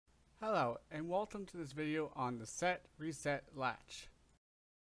Hello and welcome to this video on the set reset latch.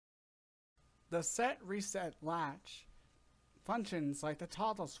 The set reset latch functions like the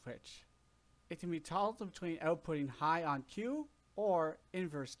toggle switch. It can be toggled between outputting high on Q or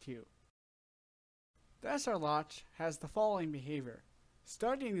inverse Q. The SR latch has the following behavior.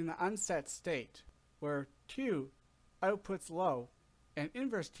 Starting in the unset state where Q outputs low and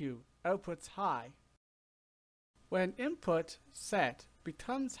inverse Q outputs high. When input set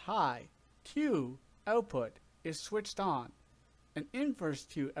becomes high, Q output is switched on and inverse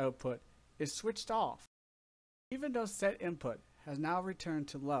Q output is switched off. Even though set input has now returned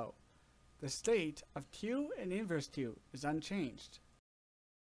to low, the state of Q and inverse Q is unchanged.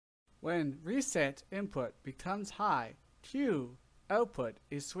 When reset input becomes high, Q output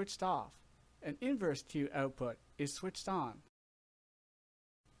is switched off and inverse Q output is switched on.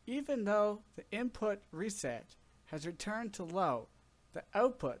 Even though the input reset has returned to low, the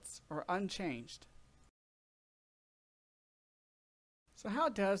outputs are unchanged. So how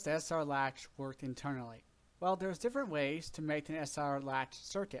does the SR latch work internally? Well, there's different ways to make an SR latch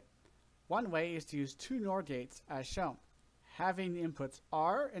circuit. One way is to use two NOR gates as shown, having the inputs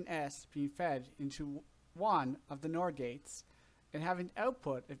R and S being fed into one of the NOR gates and having the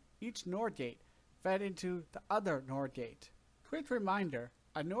output of each NOR gate fed into the other NOR gate. Quick reminder,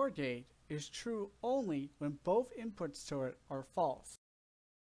 a NOR gate is true only when both inputs to it are false.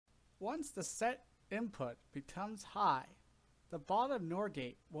 Once the set input becomes high, the bottom NOR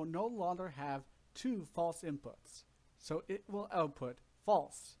gate will no longer have two false inputs, so it will output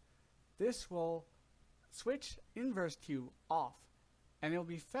false. This will switch inverse Q off, and it will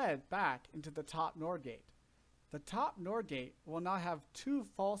be fed back into the top NOR gate. The top NOR gate will now have two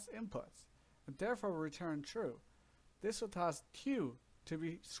false inputs, and therefore return true. This will cause Q to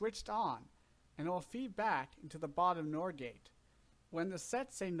be switched on, and it will feed back into the bottom NOR gate. When the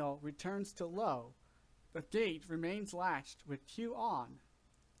set signal returns to low, the gate remains latched with Q on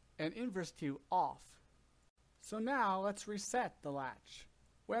and inverse Q off. So now let's reset the latch.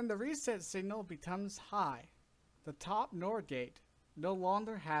 When the reset signal becomes high, the top NOR gate no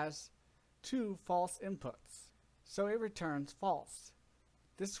longer has two false inputs, so it returns false.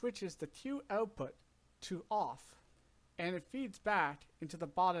 This switches the Q output to off, and it feeds back into the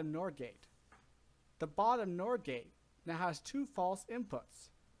bottom NOR gate. The bottom NOR gate now has two false inputs,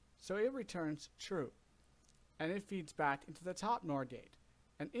 so it returns true, and it feeds back into the top NOR gate,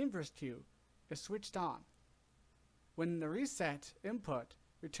 and inverse Q is switched on. When the reset input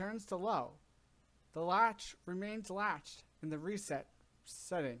returns to low, the latch remains latched in the reset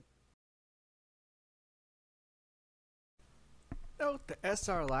setting. Note the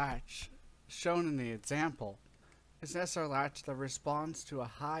SR latch shown in the example is an SR latch that responds to a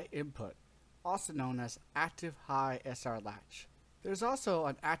high input, also known as active high SR latch. There's also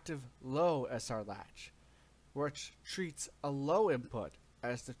an active low SR latch, which treats a low input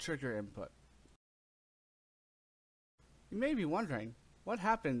as the trigger input. You may be wondering, what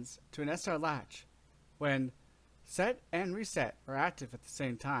happens to an SR latch when set and reset are active at the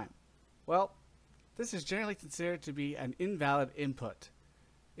same time? Well, this is generally considered to be an invalid input.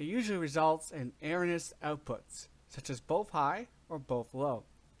 It usually results in erroneous outputs, such as both high or both low.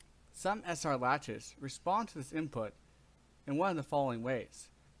 Some SR latches respond to this input in one of the following ways.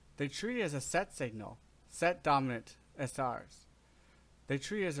 They treat it as a set signal, set dominant SRs. They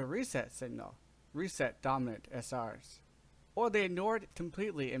treat it as a reset signal, reset dominant SRs. Or they ignore it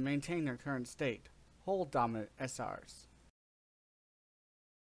completely and maintain their current state, hold dominant SRs.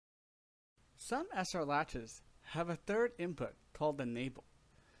 Some SR latches have a third input called enable.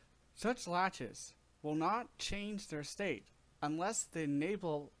 Such latches will not change their state unless the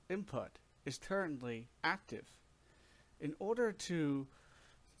enable input is currently active. In order to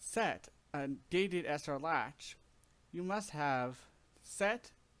set a gated SR latch, you must have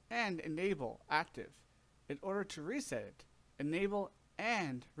set and enable active. In order to reset it, enable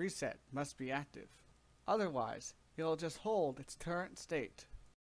and reset must be active. Otherwise, it will just hold its current state.